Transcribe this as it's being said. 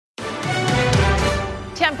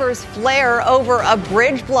Tempers flare over a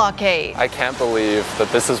bridge blockade. I can't believe that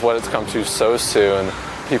this is what it's come to so soon.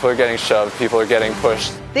 People are getting shoved, people are getting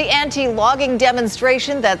pushed. The anti-logging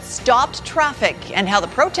demonstration that stopped traffic and how the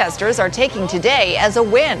protesters are taking today as a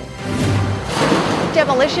win.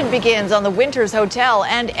 Demolition begins on the Winters Hotel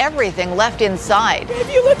and everything left inside. If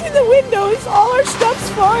you look in the windows, all our stuff's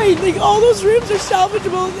fine. Like, all those rooms are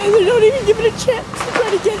salvageable and they're not even given a chance to try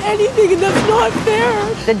to get anything, and that's not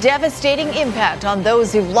fair. The devastating impact on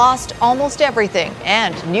those who've lost almost everything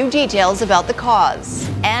and new details about the cause.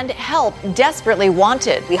 And help desperately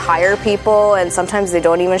wanted. We hire people and sometimes they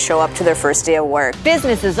don't even show up to their first day of work.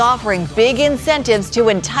 Businesses offering big incentives to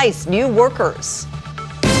entice new workers.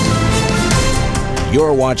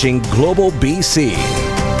 You're watching Global BC.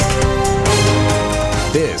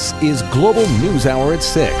 This is Global News Hour at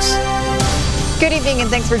 6. Good evening and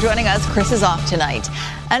thanks for joining us. Chris is off tonight.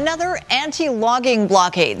 Another anti-logging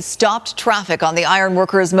blockade stopped traffic on the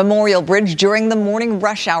Ironworkers Memorial Bridge during the morning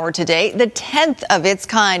rush hour today, the 10th of its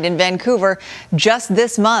kind in Vancouver just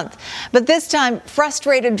this month. But this time,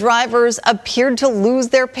 frustrated drivers appeared to lose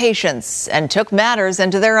their patience and took matters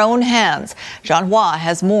into their own hands. John Hua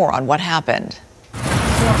has more on what happened.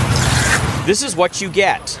 This is what you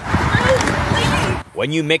get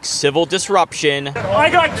when you mix civil disruption I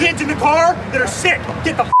got kids in the car that are sick.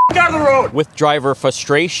 Get the out of the road. with driver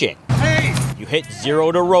frustration. Hey! You hit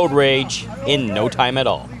zero to road rage in no time at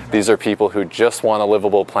all. These are people who just want a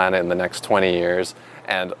livable planet in the next 20 years,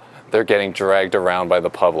 and they're getting dragged around by the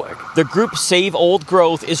public. The group Save Old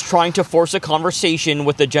Growth is trying to force a conversation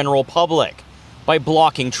with the general public by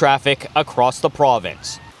blocking traffic across the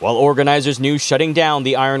province. While organizers knew shutting down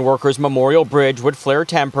the Ironworkers Memorial Bridge would flare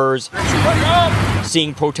tempers,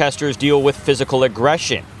 seeing protesters deal with physical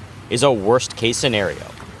aggression is a worst-case scenario.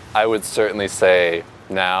 I would certainly say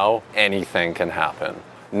now anything can happen.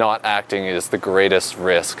 Not acting is the greatest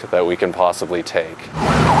risk that we can possibly take.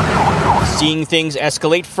 Seeing things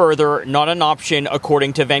escalate further, not an option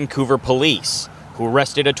according to Vancouver police, who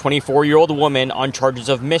arrested a 24-year-old woman on charges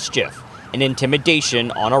of mischief and intimidation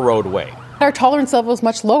on a roadway. Our tolerance level is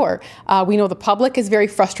much lower. We know the public is very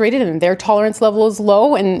frustrated and their tolerance level is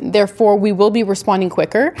low, and therefore we will be responding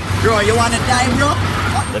quicker. Bro, you want to die,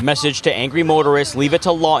 bro? The message to angry motorists: leave it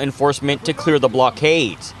to law enforcement to clear the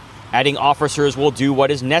blockades, adding officers will do what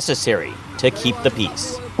is necessary to keep the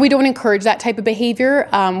peace. We don't encourage that type of behavior.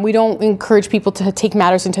 We don't encourage people to take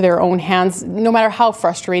matters into their own hands, no matter how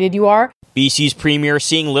frustrated you are. BC's premier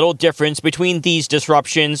seeing little difference between these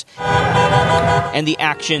disruptions and the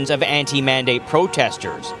actions of anti-mandate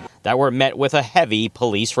protesters that were met with a heavy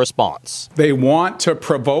police response. They want to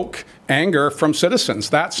provoke anger from citizens.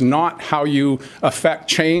 That's not how you affect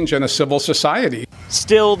change in a civil society.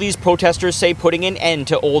 Still, these protesters say putting an end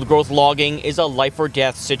to old growth logging is a life or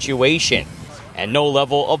death situation, and no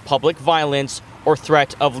level of public violence or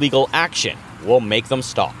threat of legal action will make them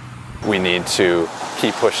stop. We need to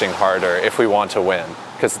keep pushing harder if we want to win,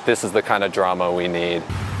 because this is the kind of drama we need.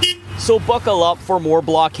 So buckle up for more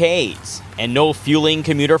blockades, and know fueling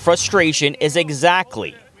commuter frustration is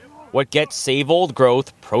exactly what gets Save Old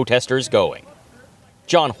Growth protesters going.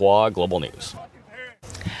 John Hua, Global News.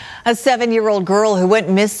 A 7-year-old girl who went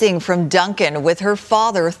missing from Duncan with her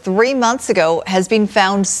father 3 months ago has been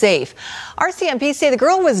found safe. RCMP say the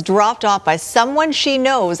girl was dropped off by someone she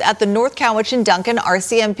knows at the North Cowichan Duncan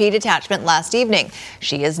RCMP detachment last evening.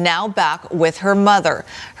 She is now back with her mother.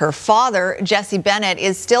 Her father, Jesse Bennett,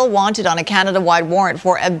 is still wanted on a Canada-wide warrant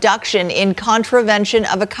for abduction in contravention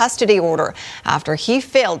of a custody order after he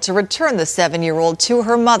failed to return the 7-year-old to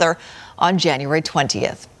her mother on January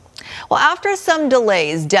 20th. Well, after some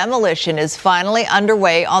delays, demolition is finally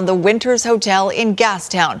underway on the Winters Hotel in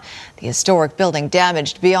Gastown. The historic building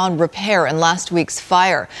damaged beyond repair in last week's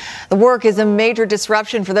fire. The work is a major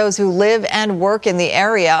disruption for those who live and work in the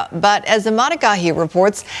area. But as Amanagahi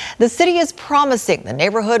reports, the city is promising the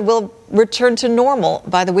neighborhood will return to normal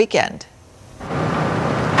by the weekend.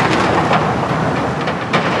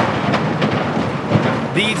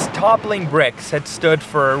 These toppling bricks had stood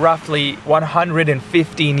for roughly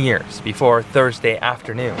 115 years before Thursday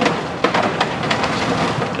afternoon.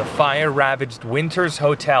 The fire-ravaged Winters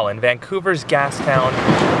Hotel in Vancouver's Gastown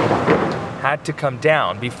had to come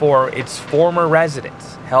down before its former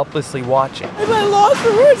residents helplessly watching. I'm at a loss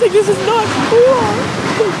for words. Like, this is not cool.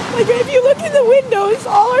 Like, if you look in the windows,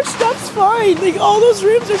 all our stuff's fine. Like, all those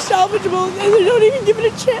rooms are salvageable and they're not even given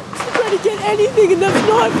a chance to try to get anything, and that's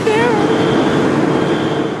not fair.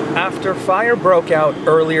 After fire broke out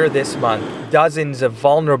earlier this month, dozens of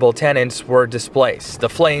vulnerable tenants were displaced. The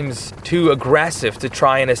flames too aggressive to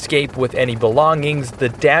try and escape with any belongings, the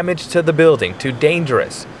damage to the building too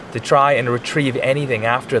dangerous to try and retrieve anything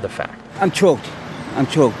after the fact. I'm choked.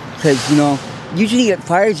 Because, usually at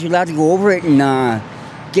fires you're allowed to go over it and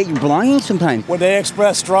get your belongings sometimes. When they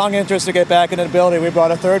expressed strong interest to get back into the building, we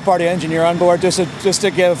brought a third-party engineer on board just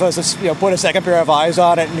to give us, put a second pair of eyes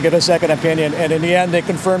on it and give a second opinion. And in the end, they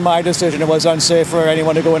confirmed my decision. It was unsafe for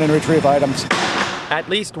anyone to go in and retrieve items. At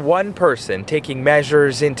least one person taking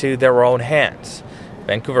measures into their own hands.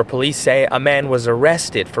 Vancouver police say a man was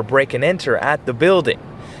arrested for break and enter at the building.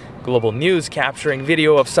 Global News capturing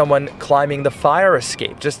video of someone climbing the fire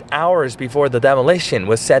escape just hours before the demolition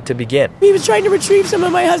was set to begin. He was trying to retrieve some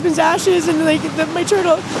of my husband's ashes and my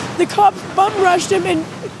turtle. The cops bum rushed him and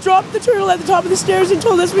dropped the turtle at the top of the stairs and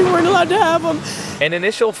told us we weren't allowed to have him. An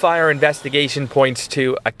initial fire investigation points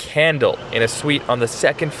to a candle in a suite on the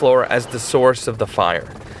second floor as the source of the fire.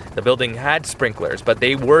 The building had sprinklers, but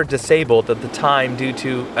they were disabled at the time due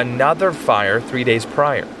to another fire 3 days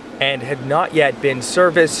prior, and had not yet been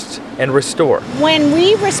serviced and restored. When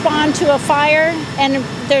we respond to a fire and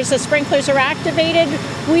the sprinklers are activated,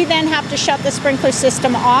 we then have to shut the sprinkler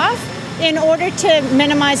system off in order to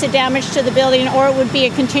minimize the damage to the building, or it would be a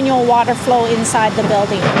continual water flow inside the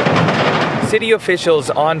building. City officials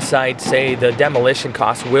on site say the demolition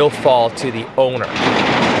costs will fall to the owner,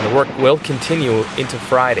 and the work will continue into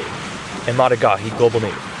Friday. Emad Agahi, Global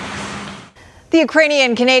News. The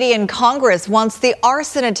Ukrainian-Canadian Congress wants the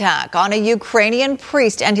arson attack on a Ukrainian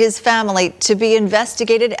priest and his family to be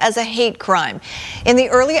investigated as a hate crime. In the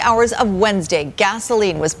early hours of Wednesday,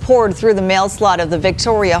 gasoline was poured through the mail slot of the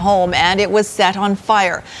Victoria home and it was set on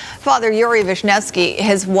fire. Father Yuri Vishnevsky,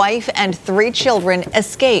 his wife and 3 children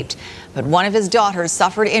escaped, but one of his daughters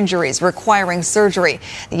suffered injuries requiring surgery.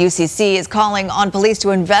 The UCC is calling on police to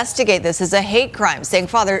investigate this as a hate crime, saying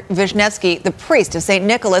Father Vishnevsky, the priest of St.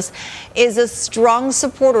 Nicholas, is a strong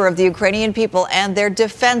supporter of the Ukrainian people and their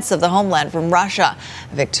defense of the homeland from Russia.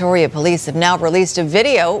 Victoria police have now released a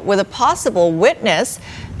video with a possible witness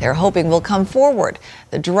they're hoping will come forward.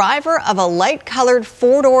 The driver of a light-colored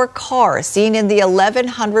 4-door car seen in the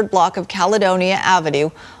 1100 block of Caledonia Avenue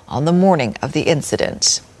on the morning of the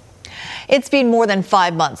incident. It's been more than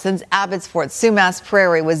 5 months since Abbotsford Sumas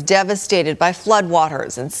Prairie was devastated by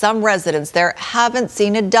floodwaters, and some residents there haven't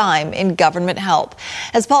seen a dime in government help.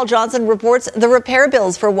 As Paul Johnson reports, the repair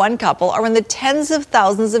bills for one couple are in the tens of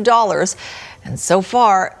thousands of dollars, and so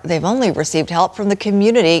far they've only received help from the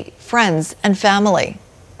community, friends and family.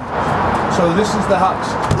 So this is the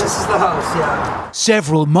house? This is the house, yeah.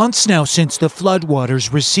 Several months now since the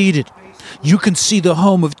floodwaters receded. You can see the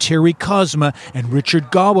home of Terry Cosma and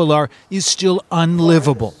Richard Gawalar is still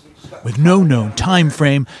unlivable, with no known time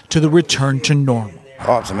frame to the return to normal.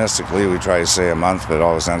 Optimistically, we try to say a month, but it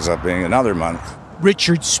always ends up being another month.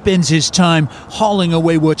 Richard spends his time hauling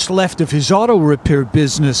away what's left of his auto repair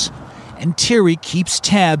business, and Terry keeps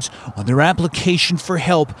tabs on their application for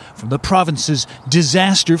help from the province's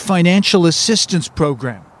Disaster Financial Assistance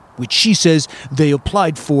Program, which she says they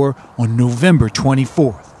applied for on November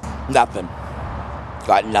 24th. Nothing.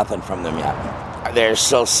 Got nothing from them yet. They're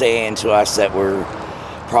still saying to us that we're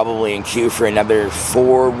probably in queue for another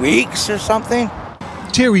 4 weeks or something.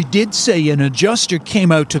 Terry did say an adjuster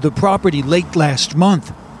came out to the property late last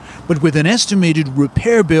month, but with an estimated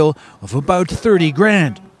repair bill of about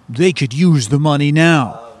 $30,000, they could use the money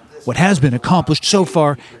now. What has been accomplished so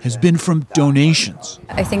far has been from donations.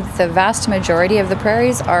 I think the vast majority of the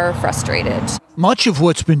prairies are frustrated. Much of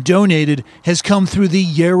what's been donated has come through the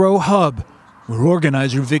Yarrow Hub, where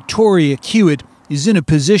organizer Victoria Hewitt is in a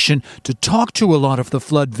position to talk to a lot of the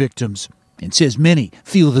flood victims and says many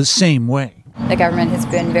feel the same way. The government has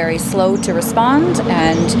been very slow to respond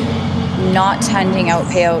and not handing out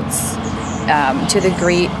payouts to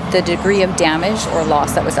the degree of damage or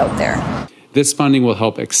loss that was out there. This funding will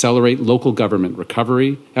help accelerate local government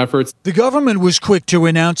recovery efforts. The government was quick to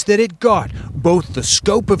announce that it got both the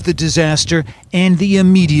scope of the disaster and the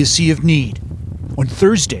immediacy of need. On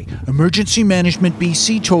Thursday, Emergency Management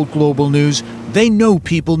BC told Global News they know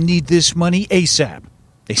people need this money ASAP.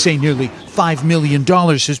 They say nearly $5 million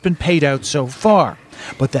has been paid out so far,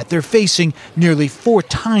 but that they're facing nearly 4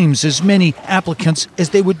 times as many applicants as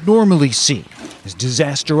they would normally see, as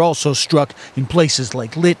disaster also struck in places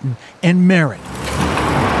like Lytton and Merritt.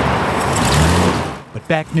 But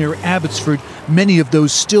back near Abbotsford, many of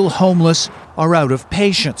those still homeless are out of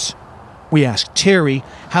patience. We asked Terry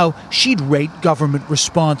how she'd rate government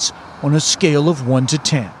response on a scale of 1 to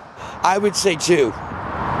 10. I would say 2.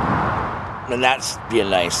 And that's being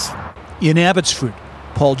nice. In Abbotsford,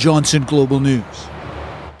 Paul Johnson, Global News.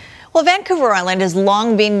 Well, Vancouver Island has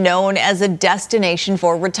long been known as a destination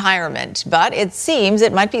for retirement, but it seems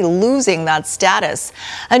it might be losing that status.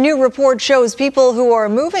 A new report shows people who are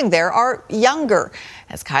moving there are younger.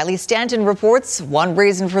 As Kylie Stanton reports, one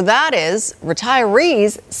reason for that is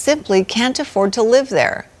retirees simply can't afford to live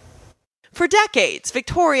there. For decades,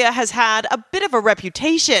 Victoria has had a bit of a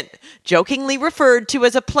reputation, jokingly referred to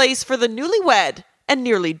as a place for the newlywed and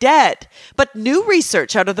nearly dead. But new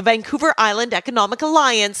research out of the Vancouver Island Economic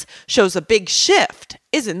Alliance shows a big shift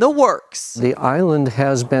is in the works. The island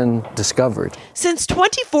has been discovered. Since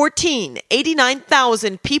 2014,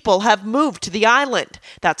 89,000 people have moved to the island.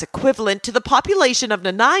 That's equivalent to the population of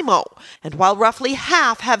Nanaimo. And while roughly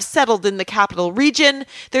half have settled in the capital region,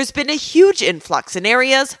 there's been a huge influx in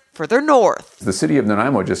areas further north. The city of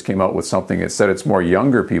Nanaimo just came out with something that said it's more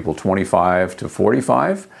younger people, 25 to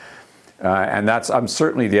 45. And that's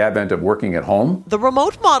certainly the advent of working at home. The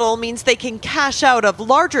remote model means they can cash out of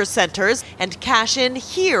larger centres and cash in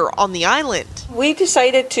here on the island. We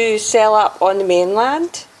decided to sell up on the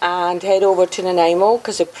mainland and head over to Nanaimo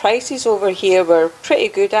because the prices over here were pretty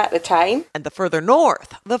good at the time. And the further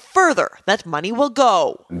north, the further that money will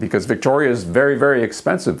go. Because Victoria is very, very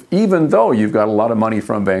expensive, even though you've got a lot of money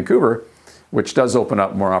from Vancouver, which does open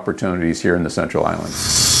up more opportunities here in the Central Island.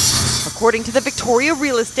 According to the Victoria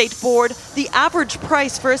Real Estate Board, the average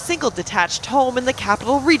price for a single detached home in the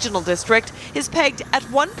Capital Regional District is pegged at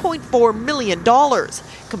 $1.4 million.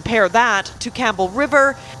 Compare that to Campbell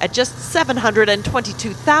River at just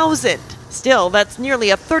 $722,000. Still, that's nearly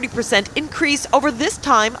a 30% increase over this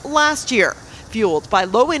time last year, fueled by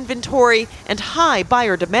low inventory and high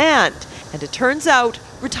buyer demand. And it turns out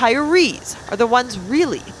retirees are the ones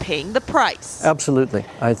really paying the price. Absolutely.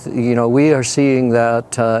 We are seeing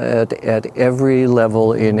that at every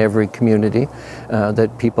level in every community,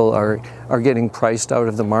 that people are getting priced out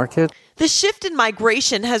of the market. The shift in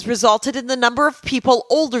migration has resulted in the number of people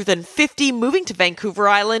older than 50 moving to Vancouver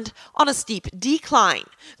Island on a steep decline,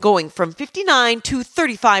 going from 59 to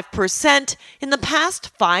 35% in the past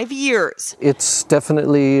 5 years. It's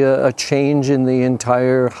definitely a change in the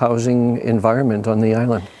entire housing environment on the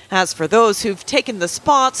island. As for those who've taken the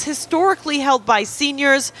spots historically held by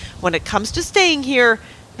seniors, when it comes to staying here,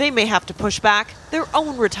 they may have to push back their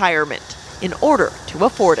own retirement in order to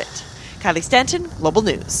afford it. Kylie Stanton, Global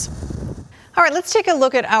News. All right, let's take a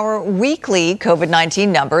look at our weekly COVID-19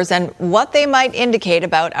 numbers and what they might indicate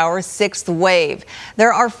about our sixth wave.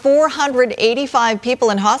 There are 485 people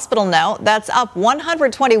in hospital now. That's up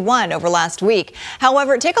 121 over last week.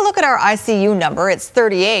 However, take a look at our ICU number. It's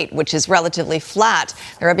 38, which is relatively flat.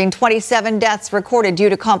 There have been 27 deaths recorded due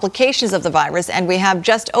to complications of the virus, and we have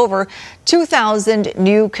just over 2,000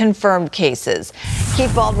 new confirmed cases.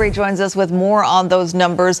 Keith Baldry joins us with more on those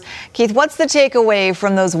numbers. Keith, what's the takeaway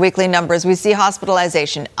from those weekly numbers? We see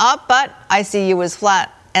hospitalization up, but ICU is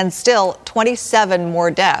flat, and still 27 more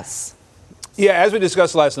deaths. Yeah, as we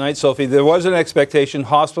discussed last night, Sophie, there was an expectation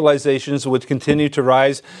hospitalizations would continue to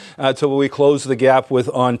rise till we close the gap with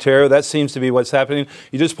Ontario. That seems to be what's happening.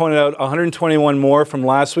 You just pointed out 121 more from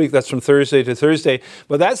last week. That's from Thursday to Thursday.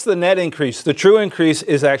 But that's the net increase. The true increase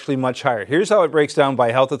is actually much higher. Here's how it breaks down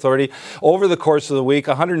by health authority. Over the course of the week,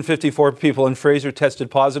 154 people in Fraser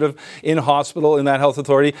tested positive in hospital in that health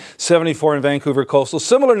authority, 74 in Vancouver Coastal.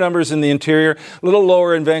 Similar numbers in the interior, a little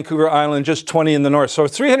lower in Vancouver Island, just 20 in the north. So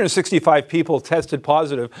 365 people tested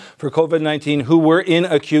positive for COVID-19 who were in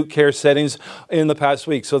acute care settings in the past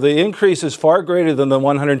week. So the increase is far greater than the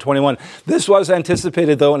 121. This was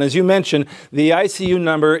anticipated, though, and as you mentioned, the ICU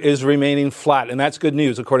number is remaining flat, and that's good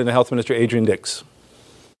news, according to Health Minister Adrian Dix.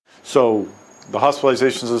 So the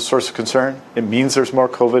hospitalizations is a source of concern. It means there's more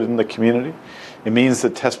COVID in the community. It means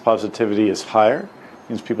that test positivity is higher. It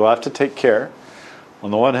means people have to take care. On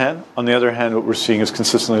the one hand. On the other hand, what we're seeing is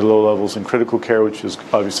consistently low levels in critical care, which is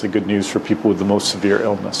obviously good news for people with the most severe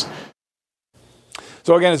illness.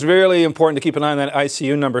 So again, it's really important to keep an eye on that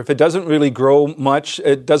ICU number. If it doesn't really grow much,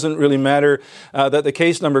 it doesn't really matter that the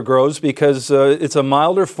case number grows because it's a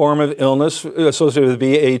milder form of illness associated with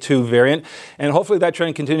the BA2 variant. And hopefully that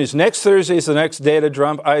trend continues. Next Thursday is the next data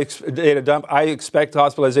dump. I expect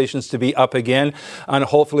hospitalizations to be up again, and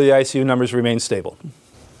hopefully the ICU numbers remain stable.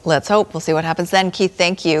 Let's hope. We'll see what happens then. Keith,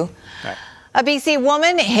 thank you. Right. A BC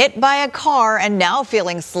woman hit by a car and now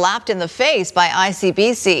feeling slapped in the face by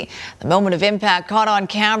ICBC. The moment of impact caught on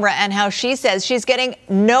camera and how she says she's getting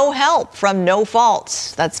no help from no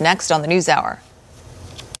fault. That's next on the NewsHour.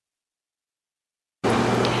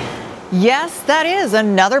 Yes, that is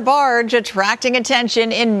another barge attracting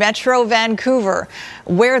attention in Metro Vancouver,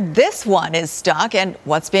 where this one is stuck and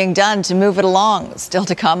what's being done to move it along. Still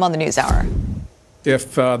to come on the NewsHour.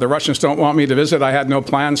 If the Russians don't want me to visit, I had no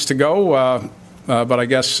plans to go, but I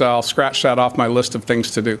guess I'll scratch that off my list of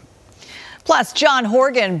things to do. Plus, John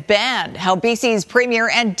Horgan banned how BC's premier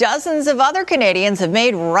and dozens of other Canadians have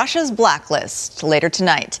made Russia's blacklist later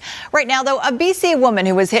tonight. Right now, though, a BC woman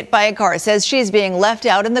who was hit by a car says she's being left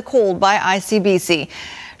out in the cold by ICBC.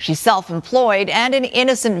 She's self-employed and an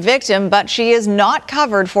innocent victim, but she is not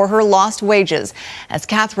covered for her lost wages. As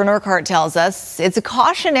Catherine Urquhart tells us, it's a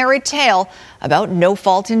cautionary tale about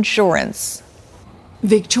no-fault insurance.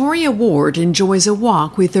 Victoria Ward enjoys a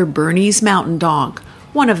walk with her Bernese mountain dog,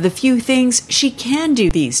 one of the few things she can do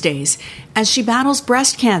these days as she battles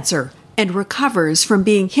breast cancer and recovers from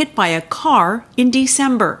being hit by a car in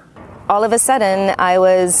December. All of a sudden, I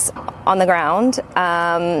was on the ground,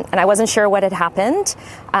 and I wasn't sure what had happened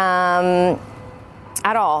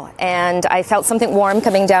at all. And I felt something warm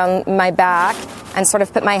coming down my back and sort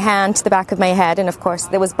of put my hand to the back of my head, and of course,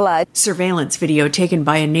 there was blood. Surveillance video taken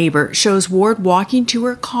by a neighbor shows Ward walking to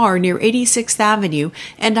her car near 86th Avenue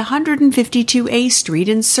and 152A Street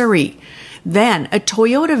in Surrey. Then a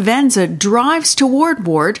Toyota Venza drives toward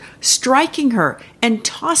Ward, striking her and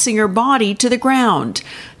tossing her body to the ground.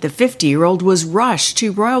 The 50-year-old was rushed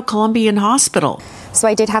to Royal Columbian Hospital. So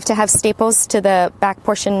I did have to have staples to the back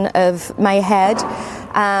portion of my head.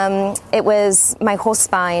 It was my whole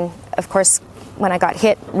spine, of course, when I got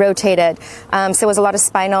hit, rotated. So it was a lot of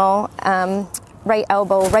spinal, right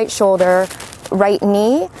elbow, right shoulder, right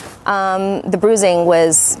knee. The bruising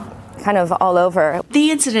was kind of all over. The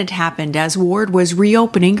incident happened as Ward was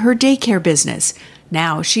reopening her daycare business.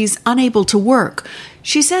 Now she's unable to work.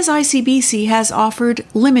 She says ICBC has offered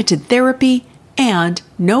limited therapy and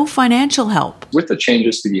no financial help. With the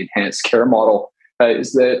changes to the enhanced care model,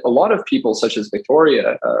 is that a lot of people, such as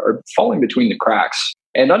Victoria, are falling between the cracks.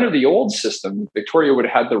 And under the old system, Victoria would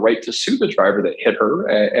have had the right to sue the driver that hit her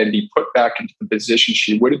and be put back into the position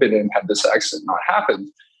she would have been in had this accident not happened.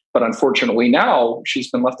 But unfortunately now,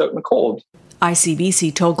 she's been left out in the cold.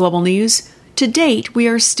 ICBC told Global News, to date, we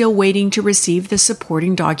are still waiting to receive the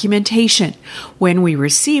supporting documentation. When we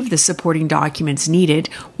receive the supporting documents needed,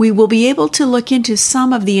 we will be able to look into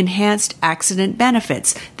some of the enhanced accident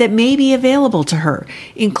benefits that may be available to her,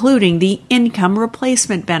 including the income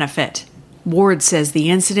replacement benefit. Ward says the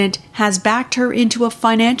incident has backed her into a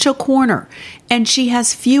financial corner, and she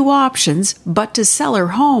has few options but to sell her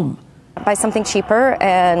home. Buy something cheaper,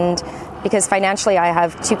 and because financially I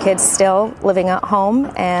have 2 kids still living at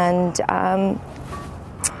home, and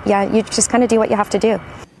you just kind of do what you have to do.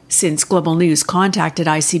 Since Global News contacted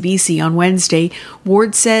ICBC on Wednesday,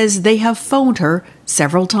 Ward says they have phoned her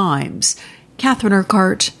several times. Catherine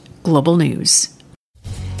Urquhart, Global News.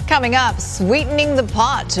 Coming up, sweetening the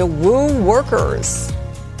pot to woo workers.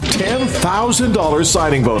 $10,000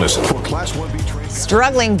 signing bonus for Class 1B training.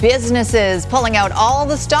 Struggling businesses pulling out all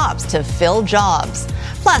the stops to fill jobs.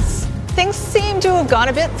 Plus, things seem to have gone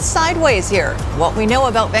a bit sideways here. What we know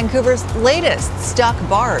about Vancouver's latest stuck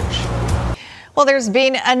barge. Well, there's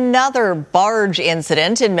been another barge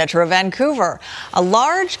incident in Metro Vancouver. A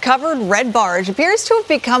large covered red barge appears to have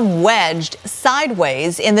become wedged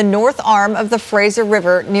sideways in the north arm of the Fraser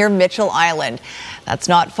River near Mitchell Island. That's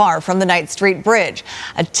not far from the Knight Street Bridge.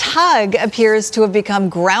 A tug appears to have become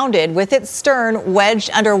grounded with its stern wedged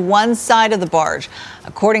under one side of the barge.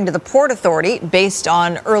 According to the Port Authority, based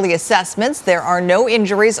on early assessments, there are no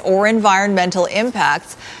injuries or environmental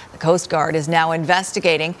impacts. The Coast Guard is now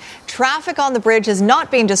investigating. Traffic on the bridge has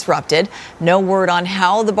not been disrupted. No word on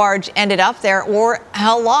how the barge ended up there or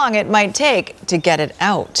how long it might take to get it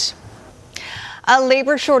out. A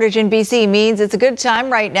labor shortage in BC means it's a good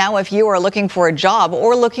time right now if you are looking for a job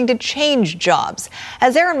or looking to change jobs.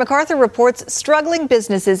 As Aaron MacArthur reports, struggling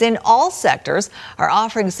businesses in all sectors are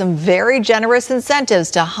offering some very generous incentives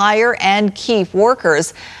to hire and keep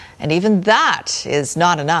workers. And even that is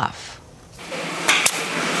not enough.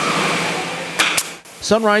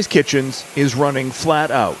 Sunrise Kitchens is running flat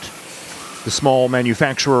out. The small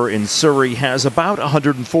manufacturer in Surrey has about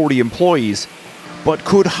 140 employees, but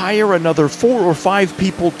could hire another 4 or 5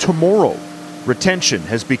 people tomorrow. Retention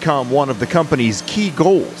has become one of the company's key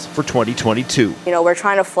goals for 2022. We're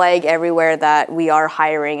trying to flag everywhere that we are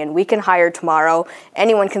hiring, and we can hire tomorrow.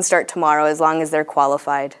 Anyone can start tomorrow as long as they're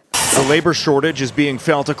qualified. The labor shortage is being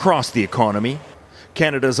felt across the economy.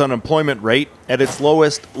 Canada's unemployment rate at its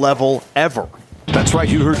lowest level ever. That's right,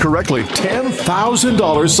 you heard correctly.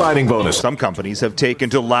 $10,000 signing bonus. Some companies have taken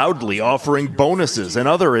to loudly offering bonuses and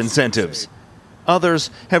other incentives. Others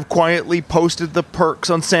have quietly posted the perks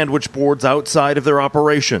on sandwich boards outside of their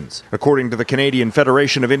operations. According to the Canadian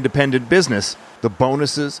Federation of Independent Business, the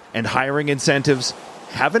bonuses and hiring incentives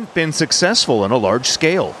haven't been successful on a large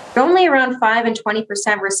scale. Only around 5% and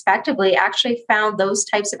 20% respectively actually found those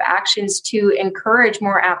types of actions to encourage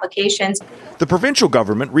more applications. The provincial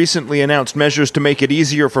government recently announced measures to make it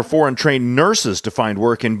easier for foreign-trained nurses to find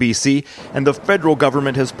work in BC, and the federal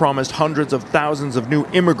government has promised hundreds of thousands of new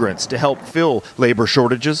immigrants to help fill labor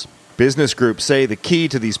shortages. Business groups say the key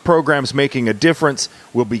to these programs making a difference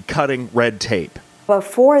will be cutting red tape.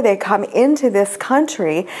 Before they come into this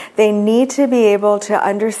country, they need to be able to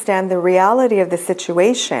understand the reality of the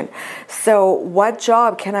situation. So what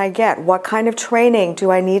job can I get? What kind of training do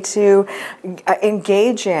I need to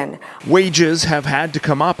engage in? Wages have had to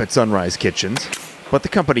come up at Sunrise Kitchens, but the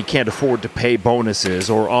company can't afford to pay bonuses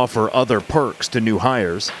or offer other perks to new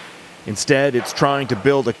hires. Instead, it's trying to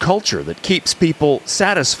build a culture that keeps people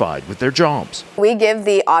satisfied with their jobs. We give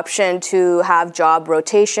the option to have job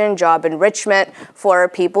rotation, job enrichment for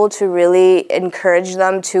people to really encourage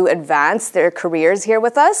them to advance their careers here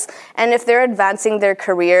with us. And if they're advancing their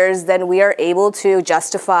careers, then we are able to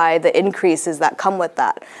justify the increases that come with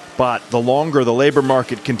that. But the longer the labor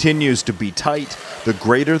market continues to be tight, the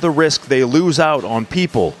greater the risk they lose out on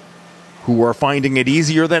people who are finding it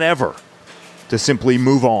easier than ever to simply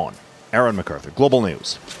move on. Aaron MacArthur, Global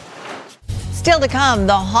News. Still to come,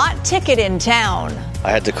 the hot ticket in town.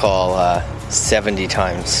 I had to call 70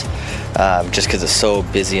 times just because it's so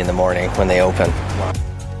busy in the morning when they open.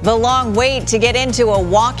 The long wait to get into a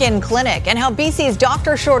walk-in clinic and how BC's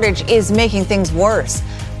doctor shortage is making things worse.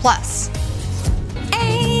 Plus,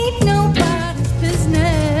 ain't nobody's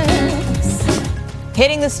business.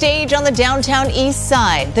 Hitting the stage on the downtown east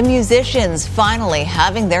side, the musicians finally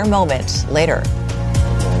having their moment. Later.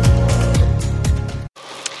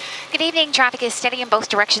 Good evening. Traffic is steady in both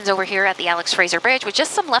directions over here at the Alex Fraser Bridge with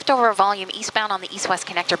just some leftover volume eastbound on the east-west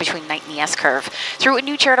connector between Knight and the S-Curve. Through a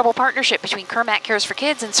new charitable partnership between Kermac Cares for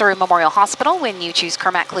Kids and Surrey Memorial Hospital, when you choose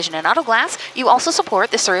Kermac Collision and Auto Glass, you also support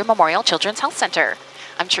the Surrey Memorial Children's Health Center.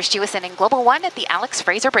 I'm Trish Jewison in Global One at the Alex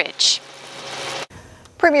Fraser Bridge.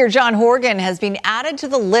 Premier John Horgan has been added to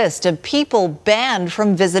the list of people banned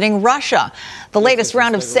from visiting Russia. The latest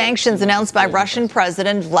round of sanctions announced by Russian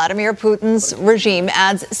President Vladimir Putin's regime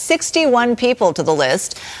adds 61 people to the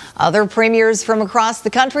list. Other premiers from across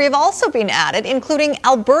the country have also been added, including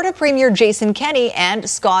Alberta Premier Jason Kenney and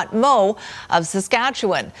Scott Moe of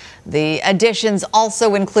Saskatchewan. The additions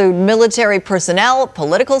also include military personnel,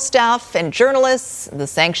 political staff, and journalists. The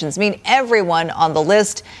sanctions mean everyone on the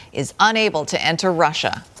list is unable to enter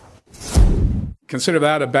Russia. Consider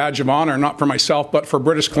that a badge of honor, not for myself, but for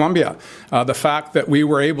British Columbia. The fact that we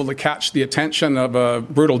were able to catch the attention of a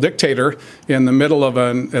brutal dictator in the middle of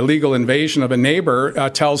an illegal invasion of a neighbor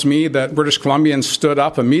tells me that British Columbians stood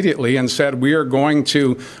up immediately and said, we are going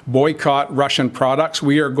to boycott Russian products.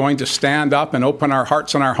 We are going to stand up and open our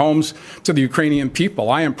hearts and our homes to the Ukrainian people.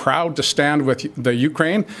 I am proud to stand with the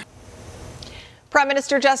Ukraine. Prime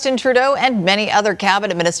Minister Justin Trudeau and many other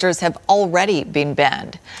cabinet ministers have already been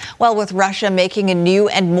banned. Well, with Russia making a new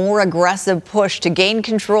and more aggressive push to gain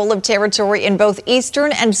control of territory in both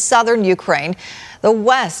eastern and southern Ukraine, the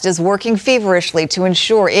West is working feverishly to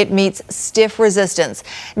ensure it meets stiff resistance.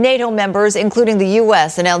 NATO members, including the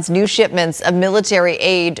U.S., announced new shipments of military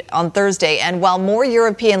aid on Thursday, and while more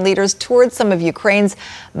European leaders toured some of Ukraine's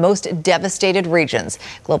most devastated regions.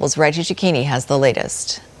 Global's Reggie Cicchini has the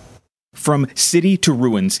latest. From city to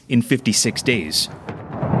ruins in 56 days.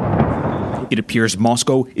 It appears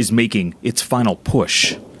Moscow is making its final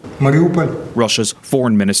push. Mariupol. Russia's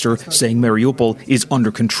foreign minister saying Mariupol is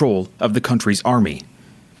under control of the country's army.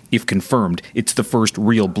 If confirmed, it's the first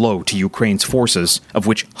real blow to Ukraine's forces, of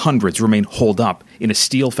which hundreds remain holed up in a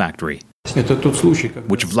steel factory,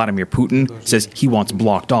 which Vladimir Putin says he wants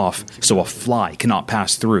blocked off so a fly cannot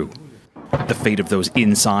pass through. The fate of those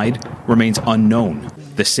inside remains unknown.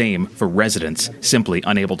 The same for residents simply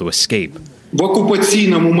unable to escape.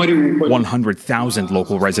 100,000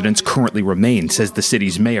 local residents currently remain, says the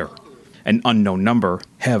city's mayor. An unknown number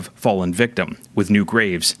have fallen victim, with new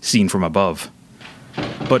graves seen from above.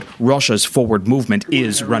 But Russia's forward movement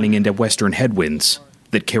is running into Western headwinds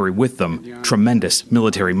that carry with them tremendous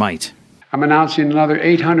military might. I'm announcing another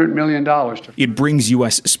 $800 million. It brings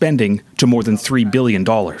U.S. spending to more than $3 billion.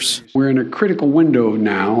 We're in a critical window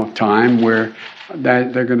now of time where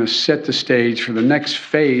they're going to set the stage for the next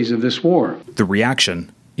phase of this war. The reaction,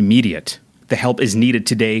 immediate. The help is needed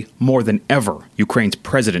today more than ever, Ukraine's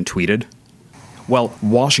president tweeted. While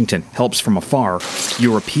Washington helps from afar,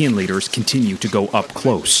 European leaders continue to go up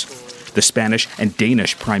close. The Spanish and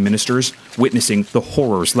Danish prime ministers witnessing the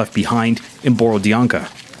horrors left behind in Borodyanka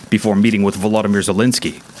before meeting with Volodymyr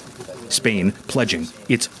Zelensky. Spain pledging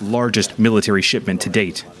its largest military shipment to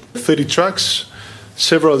date. 30 trucks,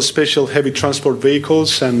 several special heavy transport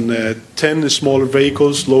vehicles and 10 smaller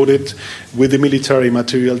vehicles loaded with the military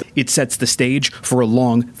material. It sets the stage for a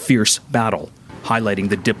long, fierce battle, highlighting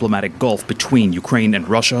the diplomatic gulf between Ukraine and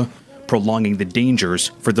Russia, prolonging the dangers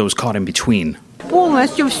for those caught in between.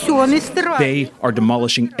 They are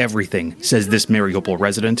demolishing everything, says this Mariupol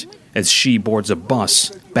resident, as she boards a bus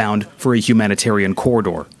bound for a humanitarian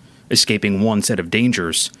corridor, escaping one set of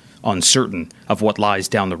dangers, uncertain of what lies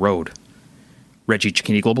down the road. Reggie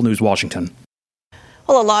Cicchini, Global News, Washington.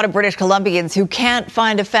 Well, a lot of British Columbians who can't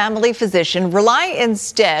find a family physician rely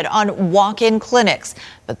instead on walk-in clinics.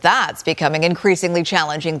 But that's becoming increasingly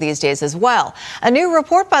challenging these days as well. A new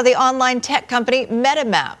report by the online tech company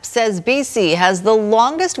MetaMap says BC has the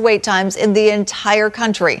longest wait times in the entire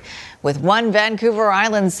country, with one Vancouver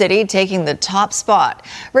Island city taking the top spot.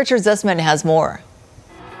 Richard Zussman has more.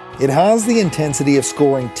 It has the intensity of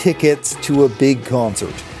scoring tickets to a big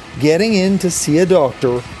concert, getting in to see a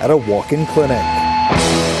doctor at a walk-in clinic.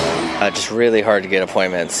 Just really hard to get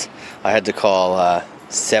appointments. I had to call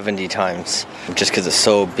 70 times just because it's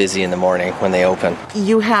so busy in the morning when they open.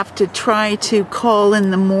 You have to try to call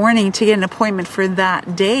in the morning to get an appointment for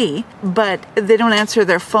that day, but they don't answer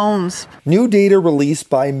their phones. New data released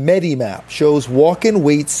by MediMap shows walk-in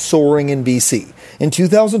waits soaring in BC. In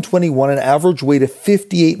 2021, an average wait of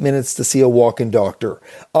 58 minutes to see a walk-in doctor,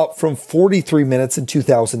 up from 43 minutes in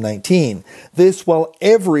 2019. This while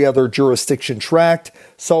every other jurisdiction tracked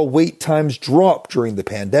saw wait times drop during the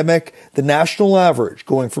pandemic, the national average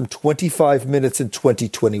going from 25 minutes in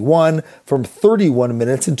 2021 from 31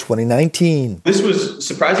 minutes in 2019. This was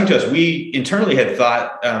surprising to us. We internally had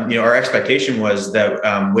thought, our expectation was that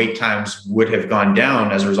wait times would have gone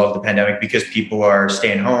down as a result of the pandemic because people are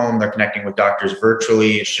staying home, they're connecting with doctors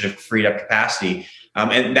virtually, it should have freed up capacity.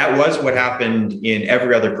 And that was what happened in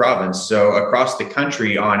every other province. So across the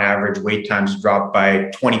country, on average, wait times dropped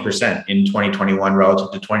by 20% in 2021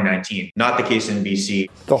 relative to 2019. Not the case in BC.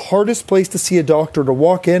 The hardest place to see a doctor to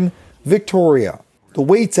walk in, Victoria. The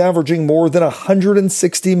wait's averaging more than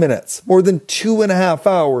 160 minutes, more than 2.5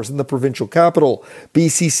 hours in the provincial capital.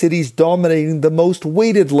 BC cities dominating the most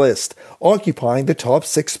waited list, occupying the top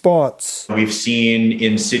 6 spots. We've seen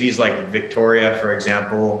in cities like Victoria, for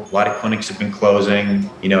example, a lot of clinics have been closing.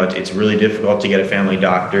 It's really difficult to get a family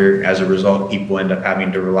doctor. As a result, people end up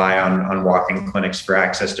having to rely on walk-in clinics for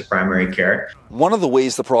access to primary care. One of the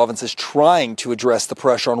ways the province is trying to address the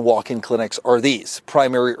pressure on walk-in clinics are these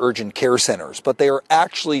primary urgent care centers, but they are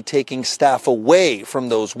actually taking staff away from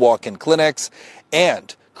those walk-in clinics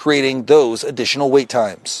and creating those additional wait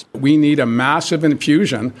times. We need a massive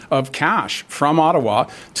infusion of cash from Ottawa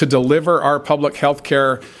to deliver our public health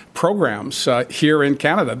care programs here in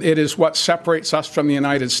Canada. It is what separates us from the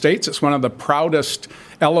United States. It's one of the proudest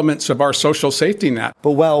elements of our social safety net.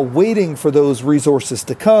 But while waiting for those resources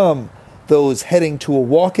to come, those heading to a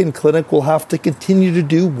walk-in clinic will have to continue to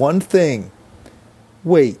do one thing: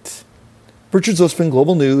 wait. Richard Zussman,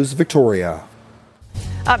 Global News, Victoria.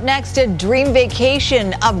 Up next, a dream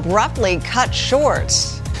vacation abruptly cut short.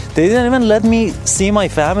 They didn't even let me see my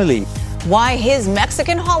family. Why his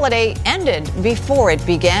Mexican holiday ended before it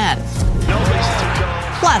began.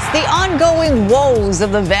 Plus, the ongoing woes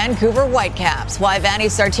of the Vancouver Whitecaps. Why Vanni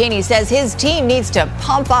Sartini says his team needs to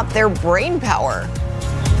pump up their brain power.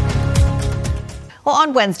 Well,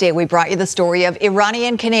 on Wednesday, we brought you the story of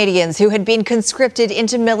Iranian Canadians who had been conscripted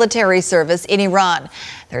into military service in Iran.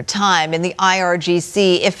 Their time in the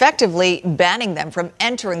IRGC effectively banning them from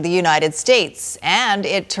entering the United States. And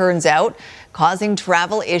it turns out, causing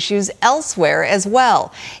travel issues elsewhere as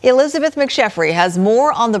well. Elizabeth McSheffrey has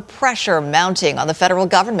more on the pressure mounting on the federal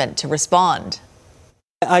government to respond.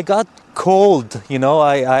 I got cold,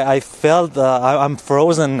 I felt I'm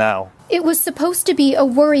frozen now. It was supposed to be a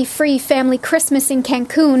worry-free family Christmas in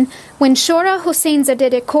Cancun when Shora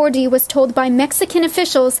Hosseinzadeh Kordi was told by Mexican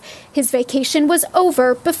officials his vacation was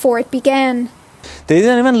over before it began. They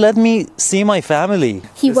didn't even let me see my family.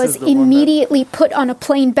 He was immediately put on a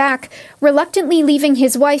plane back, reluctantly leaving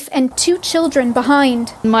his wife and 2 children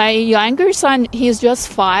behind. My younger son, he's just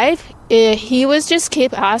 5. He was just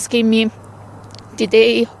keep asking me, did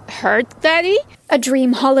they hurt Daddy? A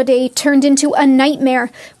dream holiday turned into a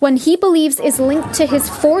nightmare, one he believes is linked to his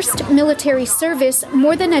forced military service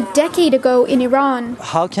more than a decade ago in Iran.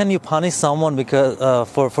 How can you punish someone because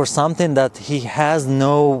for something that he has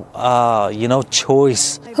no,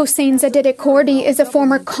 choice? Hosseinzadeh Kordi is a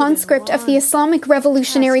former conscript of the Islamic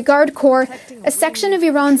Revolutionary Guard Corps, a section of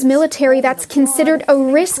Iran's military that's considered a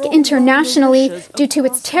risk internationally due to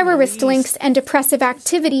its terrorist links and oppressive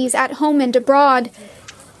activities at home and abroad.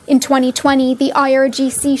 In 2020, the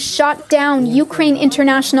IRGC shot down Ukraine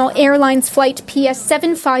International Airlines flight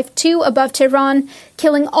PS752 above Tehran,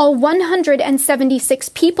 killing all 176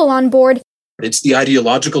 people on board. It's the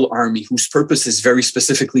ideological army whose purpose is very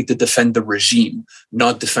specifically to defend the regime,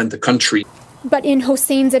 not defend the country. But in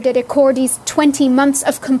Hossein Zadeh-Kordi's 20 months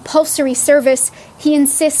of compulsory service, he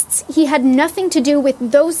insists he had nothing to do with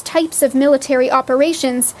those types of military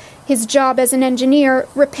operations. His job as an engineer,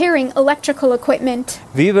 repairing electrical equipment.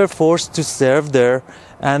 We were forced to serve there,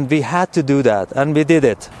 and we had to do that, and we did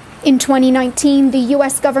it. In 2019, the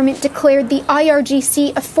U.S. government declared the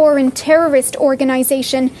IRGC a foreign terrorist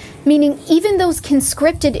organization, meaning even those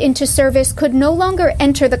conscripted into service could no longer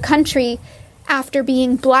enter the country. After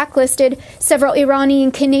being blacklisted, several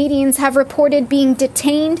Iranian Canadians have reported being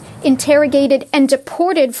detained, interrogated, and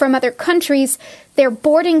deported from other countries, their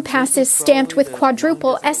boarding passes stamped with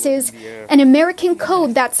quadruple S's, an American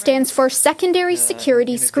code that stands for Secondary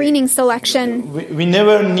Security Screening Selection. We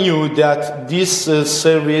never knew that this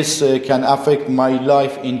service can affect my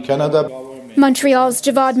life in Canada. Montreal's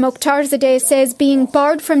Javad Mokhtarzadeh says being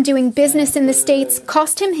barred from doing business in the States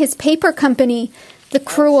cost him his paper company. The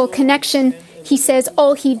cruel connection. He says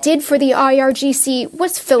all he did for the IRGC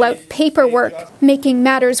was fill out paperwork. Making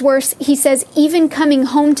matters worse, he says even coming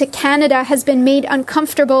home to Canada has been made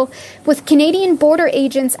uncomfortable, with Canadian border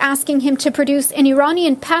agents asking him to produce an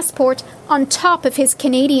Iranian passport on top of his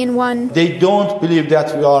Canadian one. They don't believe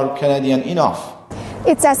that we are Canadian enough.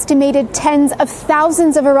 It's estimated tens of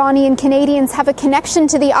thousands of Iranian Canadians have a connection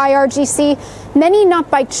to the IRGC, many not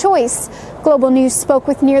by choice. Global News spoke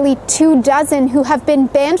with nearly 24 who have been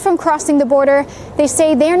banned from crossing the border. They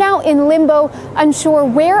say they're now in limbo, unsure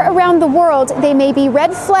where around the world they may be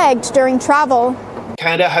red flagged during travel.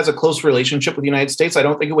 Canada has a close relationship with the United States. I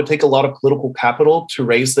don't think it would take a lot of political capital to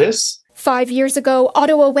raise this. 5 years ago,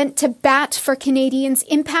 Ottawa went to bat for Canadians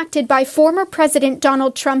impacted by former President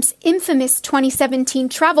Donald Trump's infamous 2017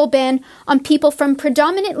 travel ban on people from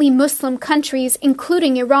predominantly Muslim countries,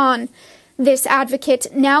 including Iran. This advocate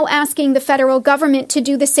now asking the federal government to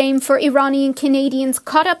do the same for Iranian Canadians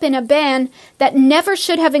caught up in a ban that never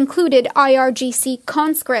should have included IRGC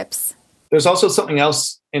conscripts. There's also something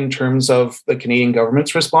else in terms of the Canadian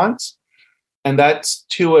government's response, and that's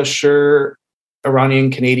to assure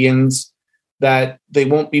Iranian Canadians that they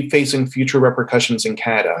won't be facing future repercussions in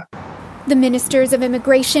Canada. The Ministers of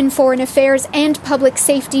Immigration, Foreign Affairs and Public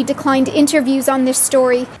Safety declined interviews on this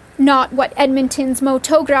story. Not what Edmonton's Mo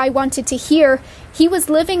Tograi wanted to hear. He was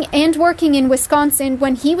living and working in Wisconsin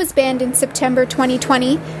when he was banned in September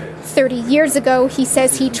 2020. 30 years ago, he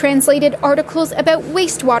says he translated articles about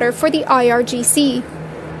wastewater for the IRGC.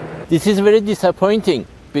 This is very disappointing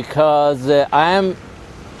because I am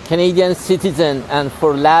Canadian citizen, and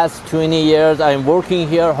for last 20 years I'm working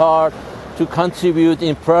here hard to contribute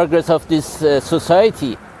in progress of this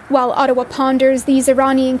society. While Ottawa ponders, these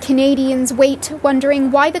Iranian Canadians wait,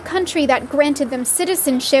 wondering why the country that granted them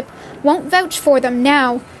citizenship won't vouch for them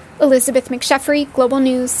now. Elizabeth McSheffrey, Global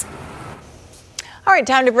News. All right,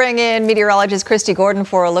 time to bring in meteorologist Christy Gordon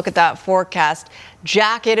for a look at that forecast.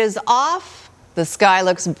 Jacket is off. The sky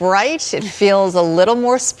looks bright. It feels a little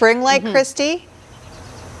more spring-like, Christy.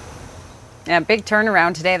 Yeah, big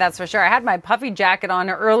turnaround today, that's for sure. I had my puffy jacket on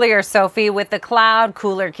earlier, Sophie, with the cloud,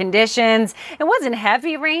 cooler conditions. It wasn't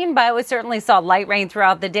heavy rain, but we certainly saw light rain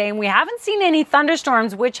throughout the day. And we haven't seen any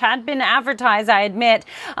thunderstorms, which had been advertised, I admit.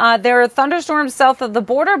 There are thunderstorms south of the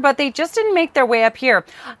border, but they just didn't make their way up here.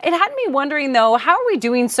 It had me wondering, though, how are we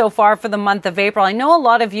doing so far for the month of April? I know a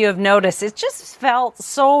lot of you have noticed. It just felt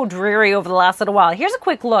so dreary over the last little while. Here's a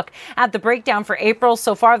quick look at the breakdown for April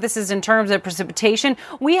so far. This is in terms of precipitation.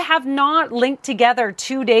 We have not linked together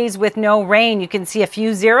 2 days with no rain. You can see a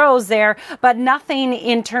few zeros there, but nothing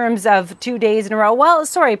in terms of 2 days in a row. Well,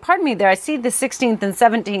 sorry, pardon me there. I see the 16th and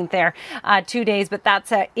 17th there, 2 days, but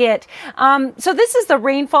that's it. So this is the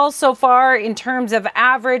rainfall so far in terms of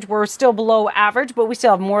average. We're still below average, but we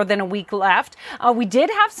still have more than a week left. We did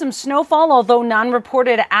have some snowfall, although none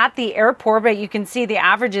reported at the airport, but you can see the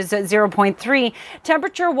average is at 0.3.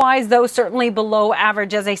 Temperature-wise, though, certainly below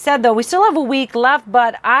average. As I said, though, we still have a week left,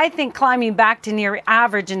 but I think climbing back to near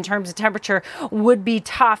average in terms of temperature would be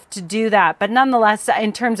tough to do that. But nonetheless,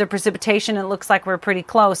 in terms of precipitation, it looks like we're pretty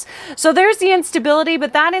close. So there's the instability,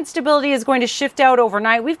 but that instability is going to shift out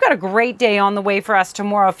overnight. We've got a great day on the way for us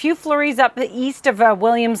tomorrow. A few flurries up the east of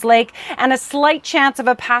Williams Lake and a slight chance of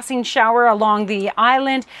a passing shower along the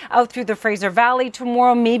island, out through the Fraser Valley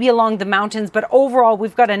tomorrow, maybe along the mountains. But overall,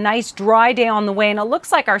 we've got a nice dry day on the way, and it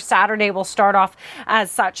looks like our Saturday will start off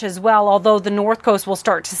as such as well, although the north coast will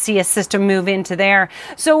start to see a system to move into there.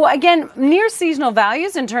 So again, near seasonal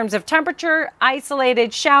values in terms of temperature,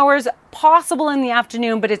 isolated showers possible in the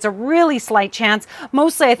afternoon, but it's a really slight chance.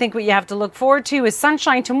 Mostly, I think what you have to look forward to is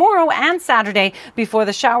sunshine tomorrow and Saturday before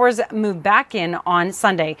the showers move back in on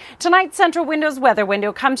Sunday. Tonight, Central Window's weather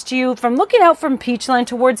window comes to you from looking out from Peachland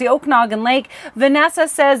towards the Okanagan Lake. Vanessa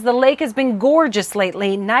says the lake has been gorgeous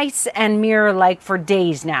lately, nice and mirror-like for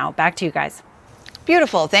days now. Back to you guys.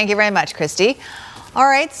 Beautiful. Thank you very much, Christy. All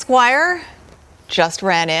right, Squire just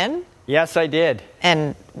ran in. Yes, I did.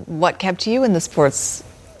 And what kept you in the sports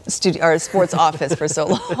studio or sports office for so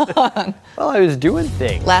long? Well, I was doing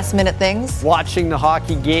things. Last minute things? Watching the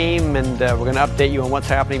hockey game, and we're going to update you on what's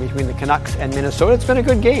happening between the Canucks and Minnesota. It's been a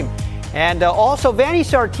good game. And also, Vanni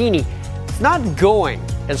Sartini, it's not going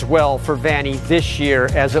as well for Vanni this year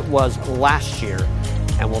as it was last year.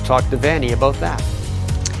 And we'll talk to Vanni about that.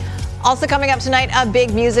 Also coming up tonight, a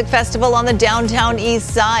big music festival on the downtown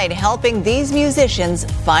east side, helping these musicians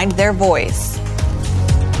find their voice.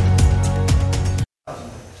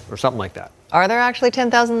 Or something like that. Are there actually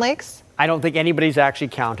 10,000 lakes? I don't think anybody's actually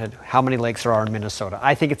counted how many lakes there are in Minnesota.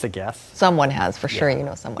 I think it's a guess. Someone has, for sure. You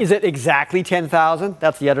know someone. Is it exactly 10,000?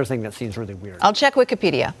 That's the other thing that seems really weird. I'll check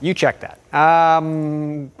Wikipedia. You check that.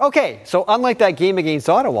 Okay, so unlike that game against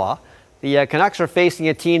Ottawa, the Canucks are facing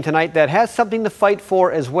a team tonight that has something to fight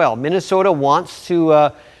for as well. Minnesota wants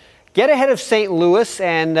to get ahead of St. Louis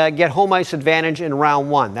and get home ice advantage in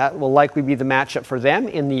round one. That will likely be the matchup for them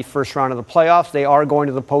in the first round of the playoffs. They are going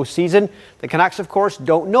to the postseason. The Canucks, of course,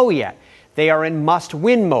 don't know yet. They are in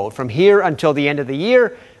must-win mode from here until the end of the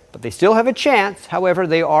year, but they still have a chance. However,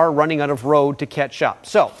 they are running out of road to catch up.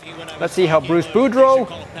 So let's see how Bruce Boudreau,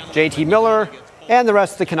 JT Miller, and the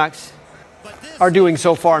rest of the Canucks are doing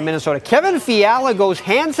so far in Minnesota. Kevin Fiala goes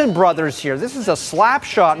Hansen brothers here. This is a slap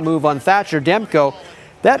shot move on Thatcher Demko.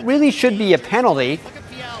 That really should be a penalty,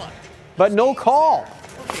 but no call.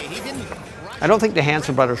 I don't think the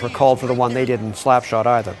Hansen brothers were called for the one they did in slap shot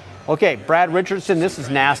either. Okay, Brad Richardson, this is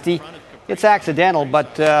nasty. It's accidental,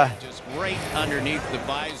 but Kirill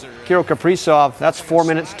Kaprizov, that's 4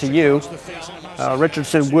 minutes to you.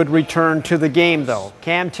 Richardson would return to the game, though.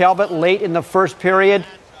 Cam Talbot late in the first period.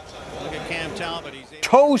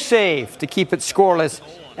 Toe save to keep it scoreless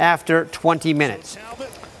after 20 minutes.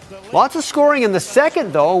 Lots of scoring in the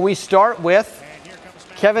second, though. We start with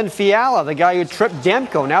Kevin Fiala, the guy who tripped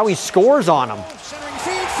Demko. Now he scores on him.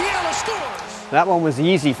 That one was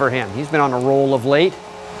easy for him. He's been on a roll of late.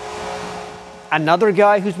 Another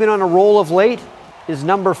guy who's been on a roll of late is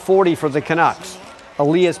number 40 for the Canucks,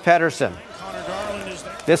 Elias Pettersson.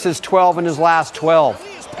 This is 12 in his last 12.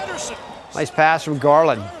 Nice pass from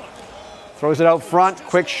Garland. Throws it out front,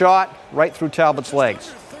 quick shot, right through Talbot's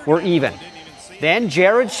legs. We're even. Then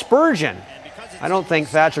Jared Spurgeon. I don't think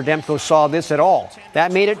Thatcher Demko saw this at all.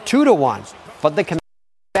 That made it 2-1. But the Canucks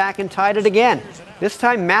back and tied it again. This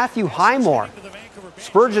time Matthew Highmore.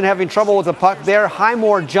 Spurgeon having trouble with the puck there.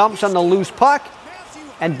 Highmore jumps on the loose puck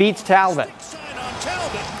and beats Talbot.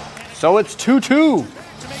 So it's 2-2.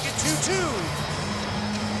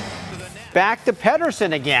 Back to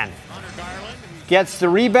Pettersson again. Gets the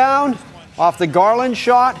rebound off the Garland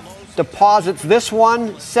shot. Deposits this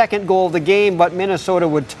one, second goal of the game, but Minnesota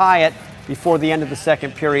would tie it before the end of the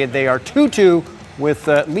second period. They are 2-2 with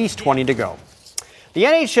at least 20 to go. The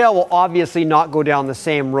NHL will obviously not go down the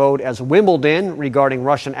same road as Wimbledon regarding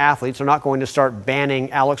Russian athletes. They're not going to start banning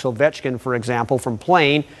Alex Ovechkin, for example, from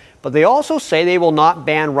playing, but they also say they will not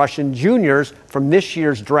ban Russian juniors from this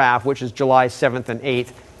year's draft, which is July 7th and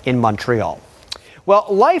 8th in Montreal. Well,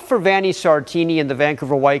 life for Vanni Sartini and the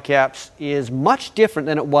Vancouver Whitecaps is much different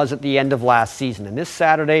than it was at the end of last season. And this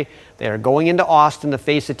Saturday, they are going into Austin to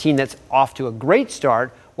face a team that's off to a great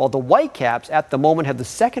start, while the Whitecaps at the moment have the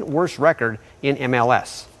second worst record in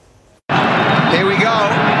MLS. Here we go.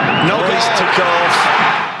 Nobody's took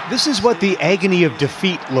off. This is what the agony of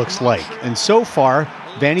defeat looks like. And so far,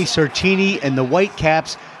 Vanni Sartini and the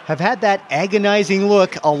Whitecaps have had that agonizing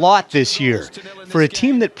look a lot this year. For a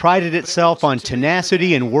team that prided itself on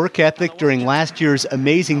tenacity and work ethic during last year's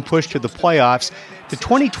amazing push to the playoffs, the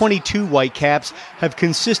 2022 Whitecaps have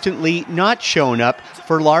consistently not shown up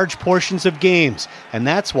for large portions of games, and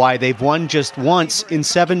that's why they've won just once in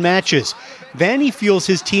 7 matches. Vanni feels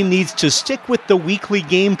his team needs to stick with the weekly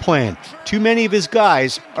game plan. Too many of his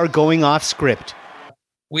guys are going off script.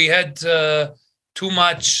 We had too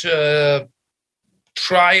much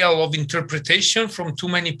trial of interpretation from too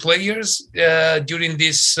many players during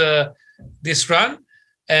this run,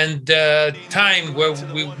 and time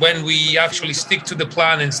when we actually stick to the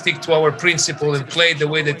plan and stick to our principle and play the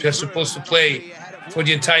way that we are supposed to play for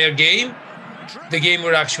the entire game, the game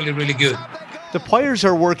were actually really good. The players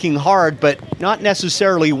are working hard, but not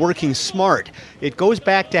necessarily working smart. It goes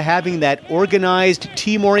back to having that organized,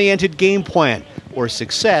 team-oriented game plan, or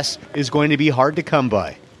success is going to be hard to come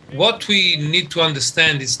by. What we need to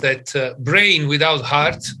understand is that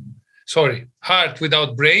heart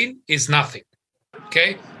without brain is nothing.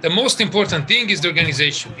 Okay? The most important thing is the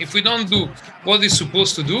organization. If we don't do what it's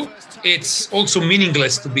supposed to do, it's also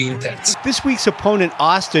meaningless to be intense. This week's opponent,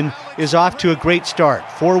 Austin, is off to a great start.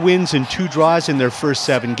 4 wins and 2 draws in their first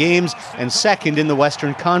 7 games, and second in the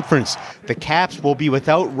Western Conference. The Caps will be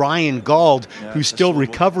without Ryan Gauld, who's still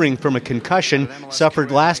recovering from a concussion suffered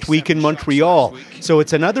last week in Montreal. So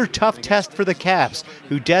it's another tough test for the Caps,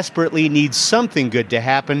 who desperately need something good to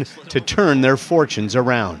happen to turn their fortunes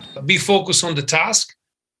around. Be focused on the task.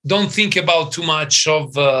 Don't think about too much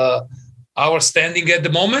of our standing at the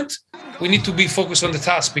moment. We need to be focused on the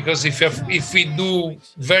task, because if we do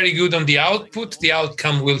very good on the output, the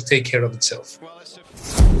outcome will take care of itself.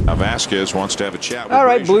 Vasquez wants to have a chat with All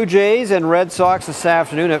right, Blue Jays and Red Sox this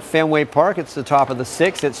afternoon at Fenway Park. It's the top of the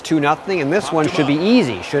 6th. It's 2-0, and this one should be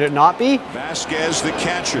easy. Should it not be? Vasquez, the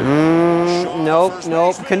catcher. Nope.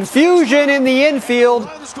 Confusion in the infield.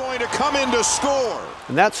 Is going to come in to score.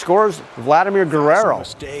 And that scores Vladimir Guerrero.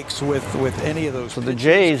 Mistakes with any of those. So the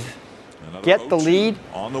Jays get the lead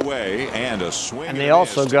on the way, and a swing. And they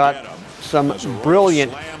also got some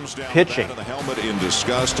brilliant pitching. The helmet in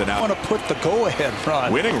disgust, and I want to put the go-ahead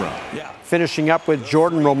run. Winning run. Yeah. Finishing up with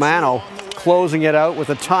Jordan Romano, closing it out with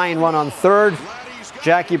a tying run on third.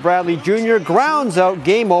 Jackie Bradley Jr. grounds out,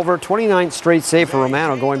 game over. 29th straight save for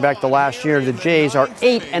Romano going back to last year. The Jays are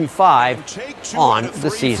 8-5 on the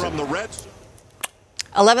season.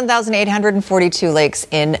 11,842 lakes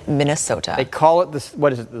in Minnesota. They call it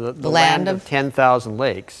the land of 10,000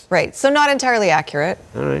 lakes. Right, so not entirely accurate.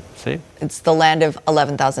 All right, see? It's the land of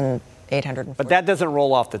 11,840. But that doesn't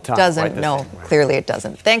roll off the tongue. Doesn't, no, clearly it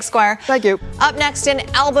doesn't. Thanks, Squire. Thank you. Up next, an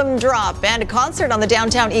album drop and a concert on the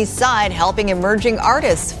downtown east side helping emerging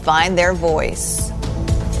artists find their voice.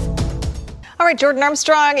 All right, Jordan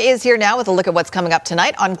Armstrong is here now with a look at what's coming up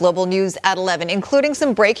tonight on Global News at 11, including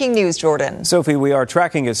some breaking news, Jordan. Sophie, we are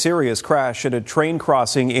tracking a serious crash at a train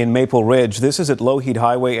crossing in Maple Ridge. This is at Lougheed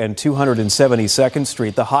Highway and 272nd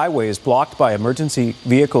Street. The highway is blocked by emergency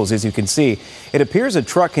vehicles, as you can see. It appears a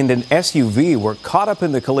truck and an SUV were caught up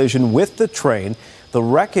in the collision with the train. The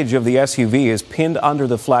wreckage of the SUV is pinned under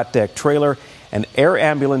the flat deck trailer. An air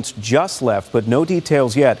ambulance just left, but no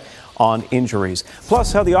details yet on injuries.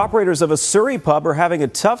 Plus, how the operators of a Surrey pub are having a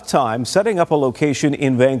tough time setting up a location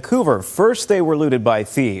in Vancouver. First, they were looted by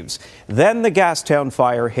thieves. Then the Gastown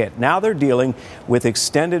fire hit. Now they're dealing with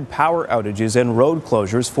extended power outages and road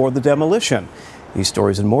closures for the demolition. These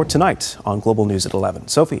stories and more tonight on Global News at 11.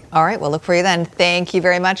 Sophie. All right, we'll look for you then. Thank you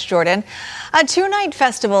very much, Jordan. A 2-night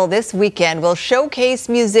festival this weekend will showcase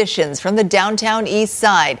musicians from the downtown east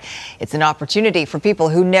side. It's an opportunity for people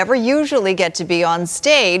who never usually get to be on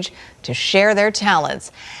stage to share their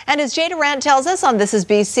talents. And as Jay Durant tells us on This Is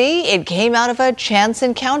BC, it came out of a chance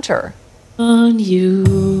encounter. On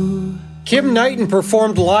you. Kim Knighton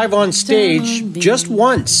performed live on stage just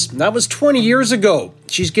once. That was 20 years ago.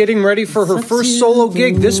 She's getting ready for her first solo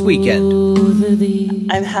gig this weekend.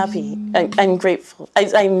 I'm happy. I'm grateful.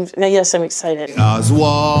 I'm excited.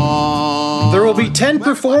 There will be 10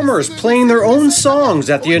 performers playing their own songs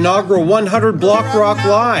at the inaugural 100 Block Rock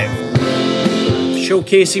Live,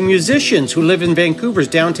 showcasing musicians who live in Vancouver's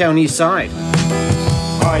downtown east side.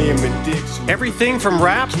 I am addiction. Everything from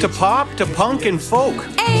rap to pop to punk and folk.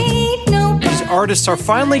 These artists are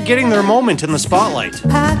finally getting their moment in the spotlight.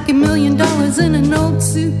 Pack $1 million in an old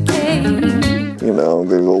suitcase. You know,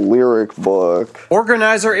 there's a lyric book.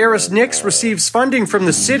 Organizer Eris Nix receives funding from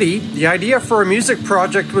the city. The idea for a music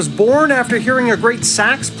project was born after hearing a great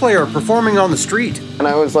sax player performing on the street. And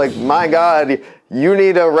I was like, my God, you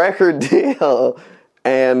need a record deal.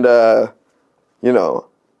 And,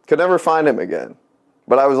 could never find him again.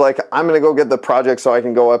 But I was like, I'm going to go get the project so I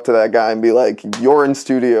can go up to that guy and be like, you're in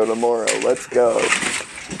studio tomorrow. Let's go.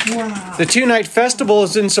 Wow. The 2-night festival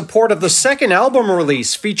is in support of the second album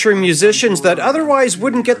release, featuring musicians that otherwise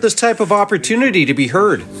wouldn't get this type of opportunity to be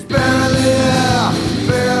heard.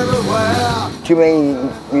 Too many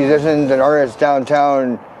musicians and artists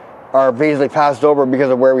downtown are basically passed over because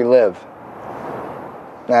of where we live.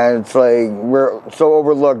 And it's like we're so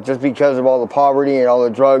overlooked just because of all the poverty and all the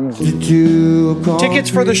drugs. Tickets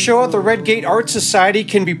for the show at the Redgate Art Society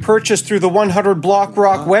can be purchased through the 100 Block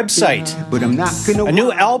Rock website. A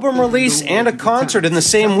new album release and a concert in the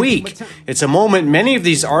same week. It's a moment many of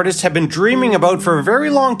these artists have been dreaming about for a very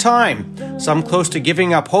long time, some close to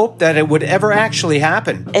giving up hope that it would ever actually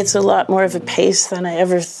happen. It's a lot more of a pace than I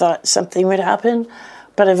ever thought something would happen,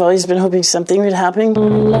 but I've always been hoping something would happen.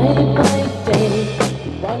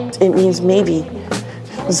 It means maybe.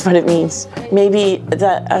 That's what it means. Maybe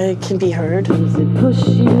that I can be heard.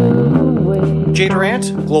 Jay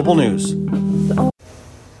Durant, Global News.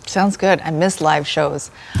 Sounds good. I miss live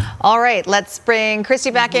shows. All right, let's bring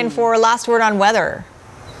Christy back in for last word on weather.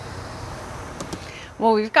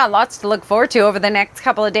 Well, we've got lots to look forward to over the next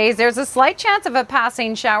couple of days. There's a slight chance of a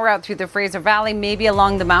passing shower out through the Fraser Valley, maybe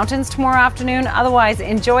along the mountains tomorrow afternoon. Otherwise,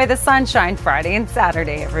 enjoy the sunshine Friday and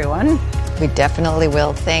Saturday, everyone. We definitely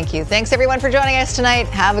will. Thank you. Thanks, everyone, for joining us tonight.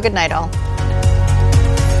 Have a good night, all.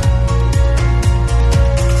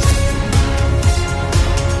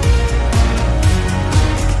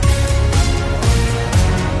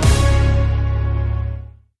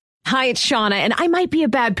 Hi, it's Shauna, and I might be a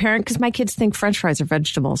bad parent because my kids think French fries are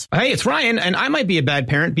vegetables. Hey, it's Ryan, and I might be a bad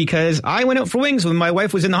parent because I went out for wings when my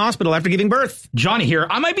wife was in the hospital after giving birth. Johnny here.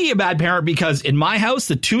 I might be a bad parent because in my house,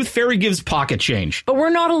 the tooth fairy gives pocket change. But we're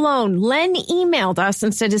not alone. Len emailed us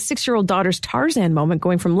and said his 6-year-old daughter's Tarzan moment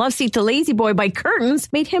going from love seat to lazy boy by curtains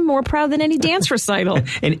made him more proud than any dance recital.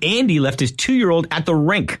 And Andy left his 2-year-old at the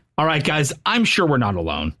rink. All right, guys, I'm sure we're not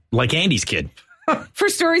alone. Like Andy's kid. For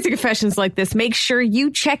stories and confessions like this, make sure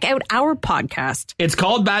you check out our podcast. It's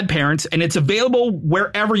called Bad Parents, and it's available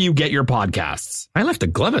wherever you get your podcasts. I left a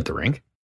glove at the rink.